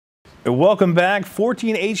Welcome back.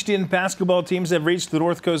 14 HDN basketball teams have reached the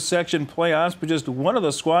North Coast section playoffs, but just one of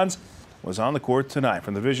the squads was on the court tonight.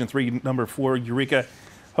 From Division III, number 4 Eureka,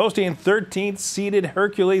 hosting 13th seeded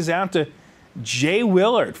Hercules out to Jay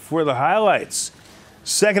Willard for the highlights.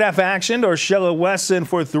 Second half action, Dorshella Wesson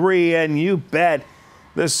for 3, and you bet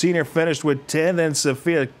the senior finished with 10. Then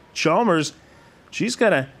Sophia Chalmers, she's got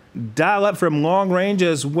to dial up from long range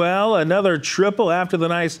as well. Another triple after the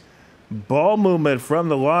nice ball movement from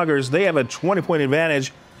the Loggers. They have a 20-point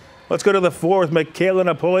advantage. Let's go to the fourth. Michaela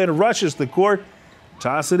Napoleon rushes the court,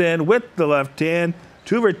 toss it in with the left hand.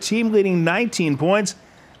 Two of her team leading 19 points.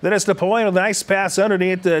 Then it's Napoleon with a nice pass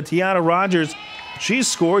underneath to Tiana Rogers. She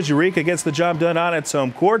scores. Eureka gets the job done on its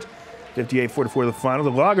home court. 58-44 the final.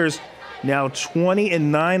 The Loggers now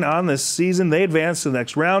 20-9 on the season. They advance to the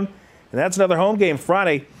next round. And that's another home game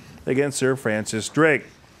Friday against Sir Francis Drake.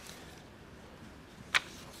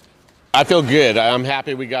 I feel good. I'm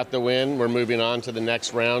happy we got the win. We're moving on to the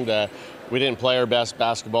next round. We didn't play our best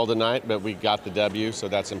basketball tonight, but we got the W, so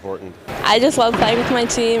that's important. I just love playing with my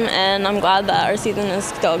team, and I'm glad that our season is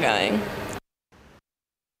still going.